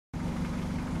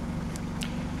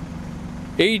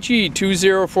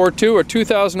AG2042, a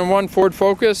 2001 Ford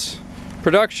Focus,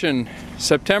 production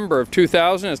September of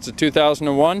 2000. It's a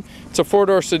 2001. It's a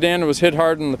four-door sedan that was hit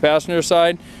hard on the passenger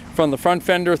side, from the front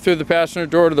fender through the passenger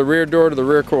door to the rear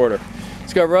quarter.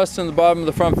 It's got rust in the bottom of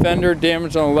the front fender,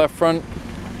 damage on the left front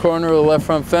corner of the left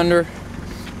front fender.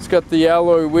 It's got the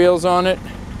alloy wheels on it.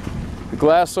 The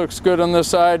glass looks good on this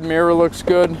side, mirror looks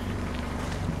good.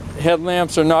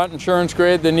 Headlamps are not insurance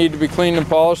grade, they need to be cleaned and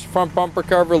polished. Front bumper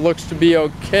cover looks to be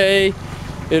okay.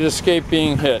 It escaped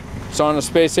being hit. It's on a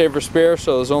space saver spare,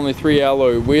 so there's only 3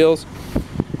 alloy wheels.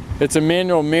 It's a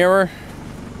manual mirror,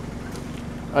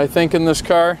 I think, in this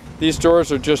car. These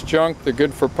doors are just junk. They're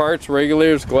good for parts,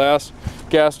 regulators, glass.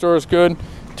 Gas door is good.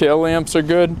 Tail lamps are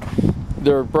good.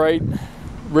 They're bright.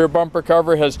 Rear bumper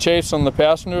cover has chafes on the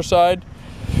passenger side.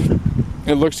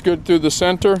 It looks good through the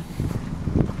center.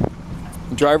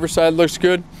 Driver's side looks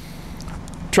good.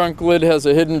 Trunk lid has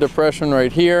a hidden depression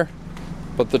right here,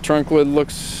 but the trunk lid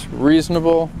looks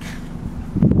reasonable.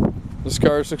 This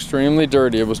car is extremely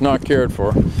dirty. It was not cared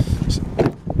for.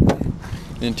 The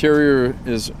interior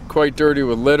is quite dirty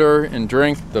with litter and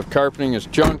drink. The carpeting is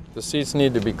junk. The seats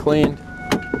need to be cleaned.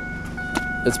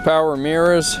 It's power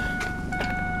mirrors.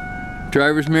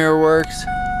 Driver's mirror works.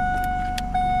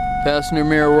 Passenger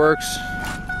mirror works.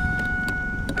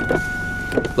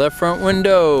 Left front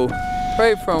window,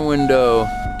 right front window,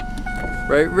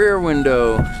 right rear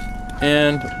window,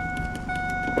 and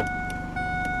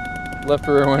left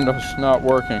rear window's not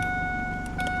working.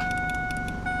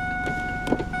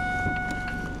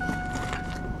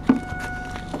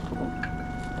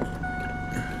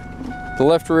 The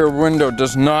left rear window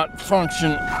does not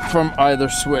function from either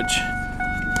switch.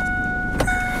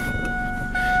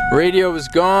 Radio is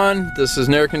gone. This is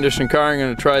an air conditioned car. I'm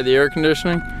going to try the air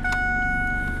conditioning.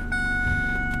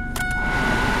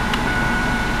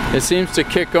 It seems to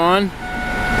kick on.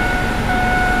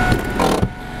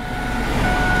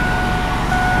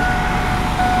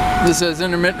 This has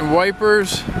intermittent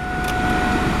wipers,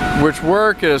 which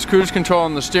work. It has cruise control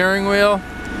on the steering wheel.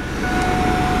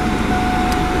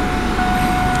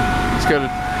 It's got a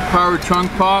power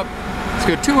trunk pop. It's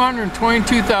got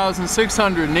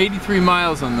 222,683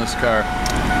 miles on this car.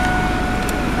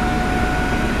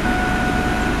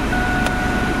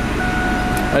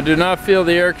 I do not feel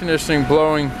the air conditioning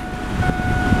blowing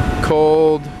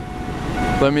cold.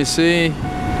 Let me see.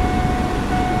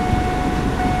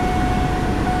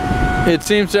 It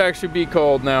seems to actually be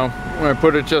cold now when I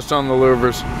put it just on the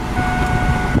louvers.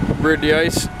 Rear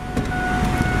de-ice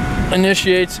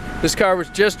initiates. This car was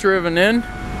just driven in.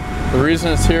 The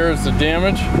reason it's here is the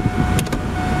damage.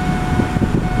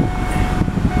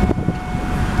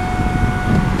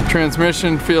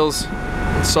 Transmission feels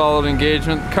solid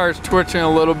engagement. The car's twitching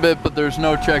a little bit, but there's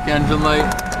no check engine light,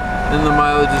 and the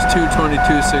mileage is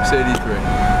 222,683.